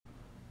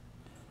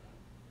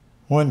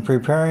When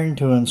preparing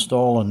to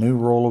install a new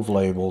roll of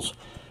labels,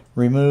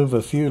 remove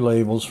a few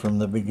labels from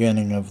the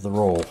beginning of the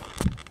roll.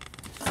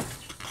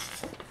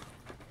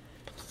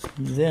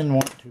 You then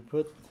want to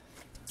put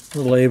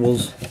the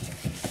labels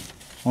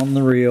on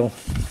the reel,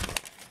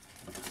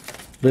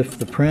 lift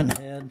the print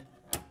head.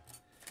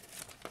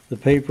 The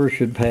paper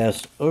should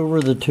pass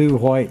over the two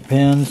white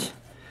pins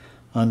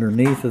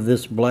underneath of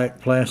this black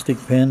plastic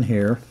pin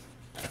here.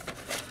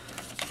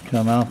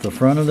 Come out the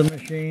front of the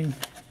machine.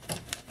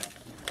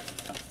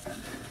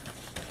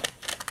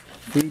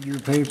 Feed your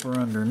paper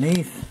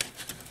underneath.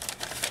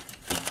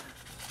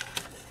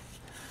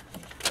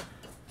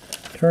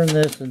 Turn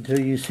this until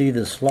you see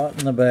the slot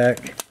in the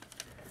back.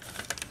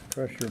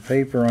 Press your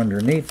paper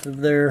underneath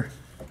of there.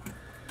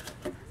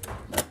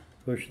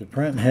 Push the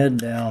print head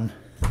down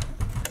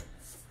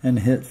and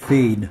hit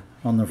feed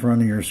on the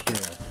front of your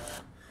scale.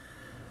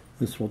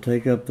 This will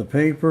take up the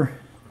paper.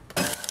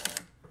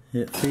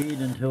 Hit feed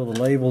until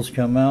the labels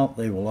come out.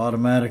 They will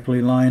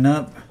automatically line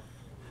up.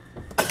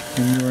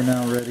 And you are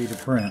now ready to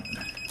print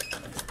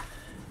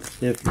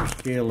if your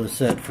scale is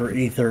set for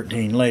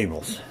E13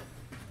 labels.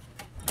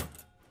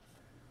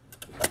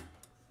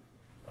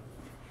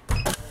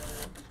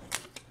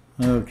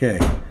 Okay,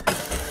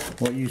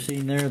 what you've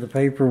seen there, the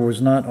paper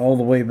was not all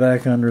the way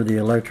back under the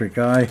electric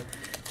eye.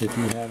 If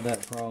you have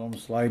that problem,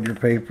 slide your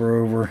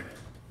paper over,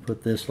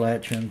 put this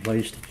latch in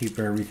place to keep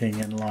everything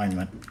in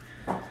alignment.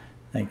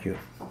 Thank you.